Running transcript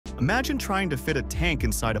Imagine trying to fit a tank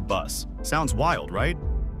inside a bus. Sounds wild, right?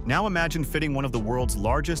 Now imagine fitting one of the world's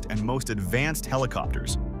largest and most advanced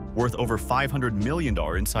helicopters, worth over $500 million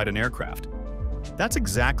inside an aircraft. That's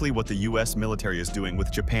exactly what the US military is doing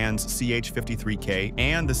with Japan's CH-53K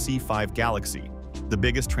and the C-5 Galaxy, the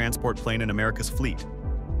biggest transport plane in America's fleet.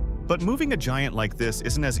 But moving a giant like this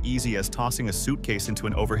isn't as easy as tossing a suitcase into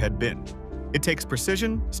an overhead bin. It takes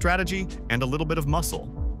precision, strategy, and a little bit of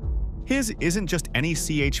muscle. His isn't just any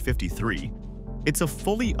CH-53. It's a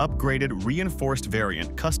fully upgraded, reinforced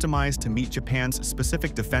variant customized to meet Japan's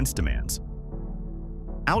specific defense demands.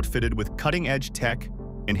 Outfitted with cutting-edge tech,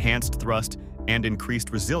 enhanced thrust, and increased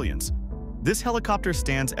resilience, this helicopter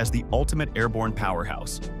stands as the ultimate airborne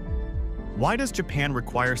powerhouse. Why does Japan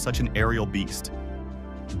require such an aerial beast?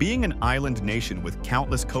 Being an island nation with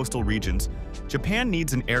countless coastal regions, Japan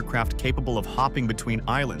needs an aircraft capable of hopping between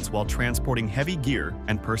islands while transporting heavy gear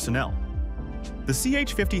and personnel. The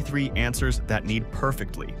CH-53 answers that need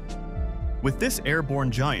perfectly. With this airborne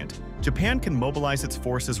giant, Japan can mobilize its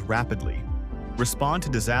forces rapidly, respond to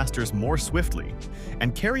disasters more swiftly,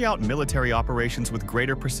 and carry out military operations with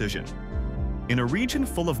greater precision. In a region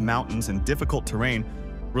full of mountains and difficult terrain,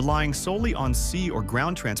 relying solely on sea or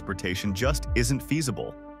ground transportation just isn't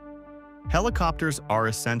feasible. Helicopters are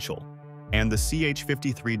essential, and the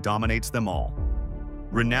CH-53 dominates them all.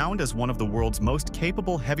 Renowned as one of the world's most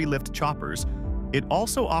capable heavy-lift choppers, it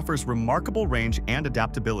also offers remarkable range and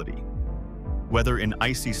adaptability. Whether in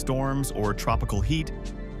icy storms or tropical heat,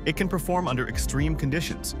 it can perform under extreme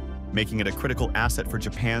conditions, making it a critical asset for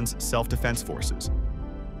Japan's self-defense forces.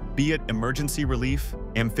 Be it emergency relief,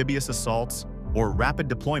 amphibious assaults, or rapid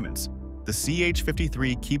deployments, the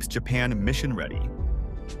CH-53 keeps Japan mission-ready.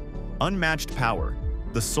 Unmatched power,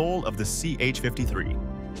 the soul of the CH-53.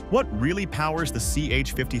 What really powers the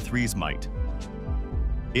CH-53's might?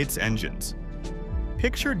 Its engines.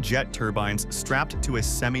 Picture jet turbines strapped to a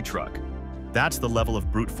semi-truck. That's the level of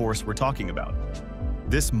brute force we're talking about.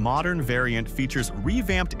 This modern variant features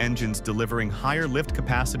revamped engines delivering higher lift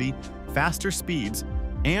capacity, faster speeds,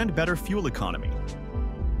 and better fuel economy.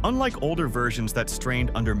 Unlike older versions that strained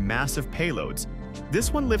under massive payloads,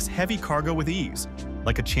 this one lifts heavy cargo with ease,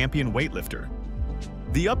 like a champion weightlifter.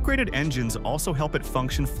 The upgraded engines also help it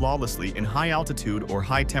function flawlessly in high-altitude or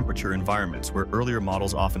high-temperature environments where earlier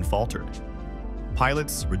models often faltered.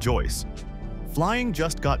 Pilots rejoice. Flying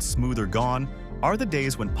just got smoother. Gone are the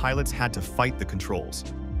days when pilots had to fight the controls.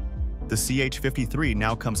 The CH-53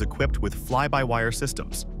 now comes equipped with fly-by-wire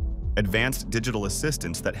systems, advanced digital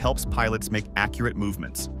assistance that helps pilots make accurate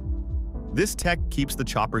movements. This tech keeps the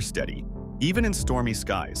chopper steady, even in stormy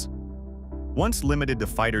skies. Once limited to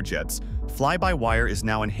fighter jets, fly-by-wire is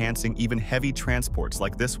now enhancing even heavy transports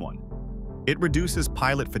like this one. It reduces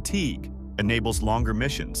pilot fatigue, enables longer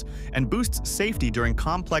missions, and boosts safety during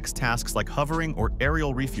complex tasks like hovering or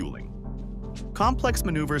aerial refueling. Complex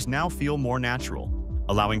maneuvers now feel more natural,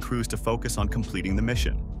 allowing crews to focus on completing the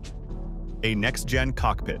mission. A next-gen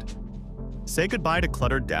cockpit. Say goodbye to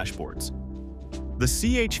cluttered dashboards. The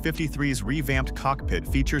CH-53's revamped cockpit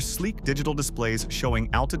features sleek digital displays showing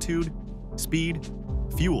altitude, speed,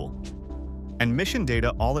 fuel, and mission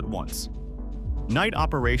data all at once. Night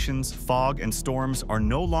operations, fog, and storms are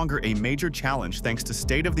no longer a major challenge thanks to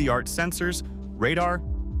state-of-the-art sensors, radar,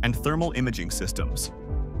 and thermal imaging systems.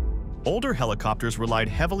 Older helicopters relied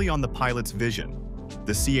heavily on the pilot's vision.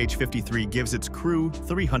 The CH-53 gives its crew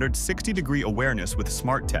 360-degree awareness with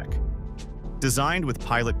smart tech. Designed with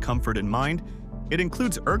pilot comfort in mind, it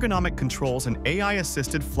includes ergonomic controls and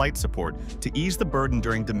AI-assisted flight support to ease the burden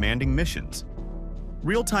during demanding missions.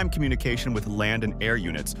 Real-time communication with land and air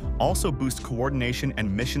units also boosts coordination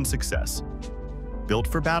and mission success. Built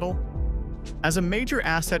for battle? As a major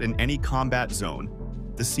asset in any combat zone,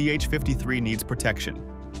 the CH-53 needs protection.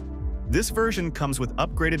 This version comes with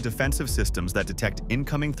upgraded defensive systems that detect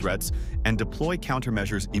incoming threats and deploy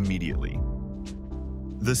countermeasures immediately.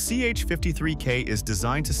 The CH-53K is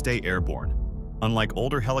designed to stay airborne. Unlike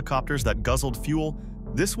older helicopters that guzzled fuel,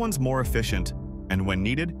 this one's more efficient, and when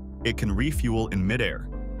needed, it can refuel in midair.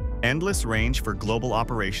 Endless range for global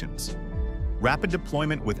operations. Rapid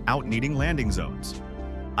deployment without needing landing zones.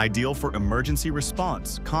 Ideal for emergency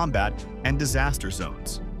response, combat, and disaster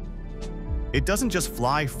zones. It doesn't just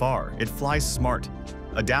fly far, it flies smart,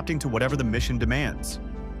 adapting to whatever the mission demands.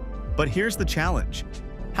 But here's the challenge.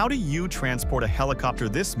 How do you transport a helicopter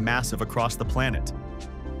this massive across the planet?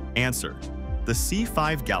 Answer: the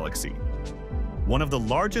C-5 Galaxy. One of the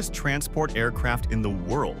largest transport aircraft in the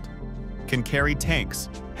world, can carry tanks,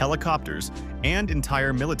 helicopters, and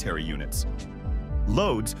entire military units.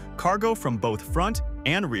 Loads cargo from both front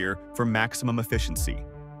and rear for maximum efficiency.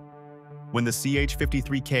 When the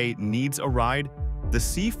CH-53K needs a ride, the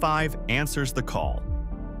C-5 answers the call.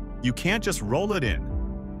 You can't just roll it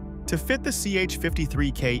in. To fit the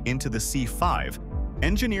CH-53K into the C-5,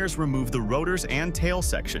 engineers remove the rotors and tail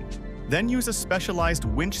section, then use a specialized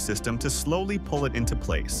winch system to slowly pull it into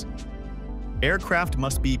place. Aircraft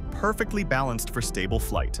must be perfectly balanced for stable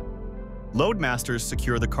flight. Loadmasters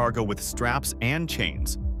secure the cargo with straps and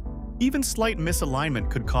chains. Even slight misalignment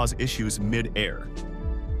could cause issues mid-air.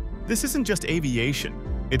 This isn't just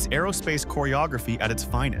aviation, it's aerospace choreography at its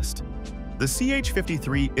finest. The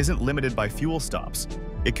CH-53 isn't limited by fuel stops.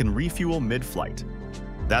 It can refuel mid-flight.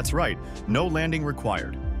 That's right, no landing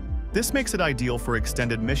required. This makes it ideal for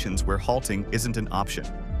extended missions where halting isn't an option,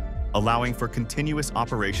 allowing for continuous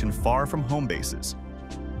operation far from home bases.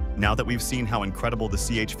 Now that we've seen how incredible the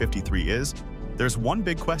CH-53 is, there's one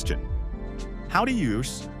big question. How do you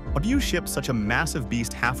ship such a massive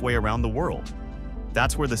beast halfway around the world?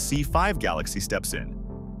 That's where the C-5 Galaxy steps in,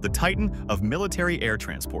 the titan of military air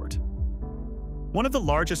transport. One of the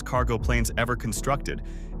largest cargo planes ever constructed,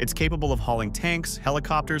 it's capable of hauling tanks,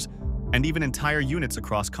 helicopters, and even entire units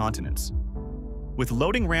across continents. With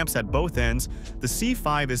loading ramps at both ends, the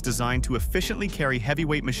C-5 is designed to efficiently carry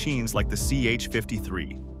heavyweight machines like the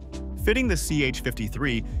CH-53. Fitting the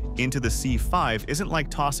CH-53 into the C-5 isn't like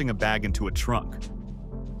tossing a bag into a trunk.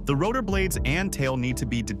 The rotor blades and tail need to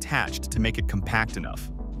be detached to make it compact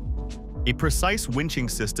enough. A precise winching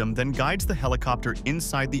system then guides the helicopter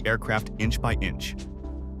inside the aircraft inch by inch.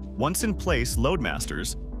 Once in place,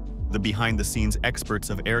 loadmasters, the behind-the-scenes experts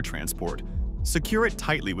of air transport, secure it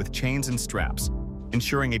tightly with chains and straps,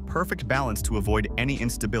 ensuring a perfect balance to avoid any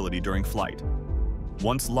instability during flight.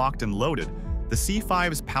 Once locked and loaded, the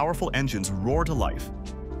C-5's powerful engines roar to life.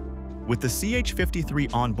 With the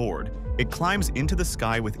CH-53 on board, it climbs into the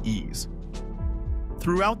sky with ease.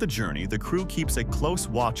 Throughout the journey, the crew keeps a close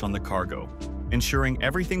watch on the cargo, ensuring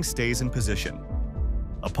everything stays in position.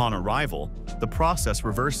 Upon arrival, the process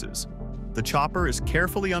reverses. The chopper is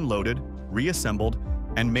carefully unloaded, reassembled,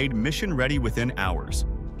 and made mission-ready within hours.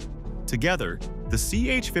 Together, the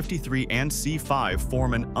CH-53 and C-5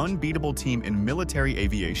 form an unbeatable team in military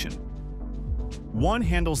aviation. One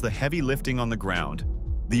handles the heavy lifting on the ground,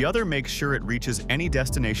 the other makes sure it reaches any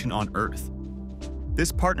destination on Earth.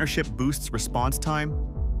 This partnership boosts response time,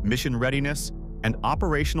 mission readiness, and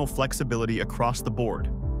operational flexibility across the board.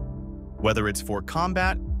 Whether it's for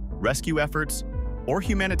combat, rescue efforts, or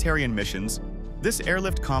humanitarian missions, this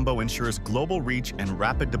airlift combo ensures global reach and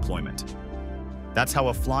rapid deployment. That's how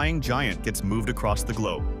a flying giant gets moved across the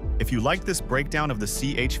globe. If you liked this breakdown of the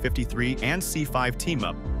CH-53 and C-5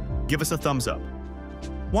 team-up, give us a thumbs up.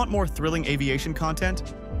 Want more thrilling aviation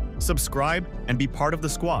content? Subscribe and be part of the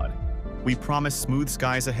squad. We promise smooth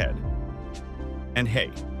skies ahead. And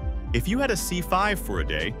hey, if you had a C-5 for a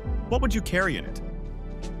day, what would you carry in it?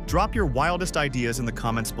 Drop your wildest ideas in the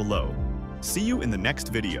comments below. See you in the next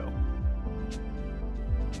video.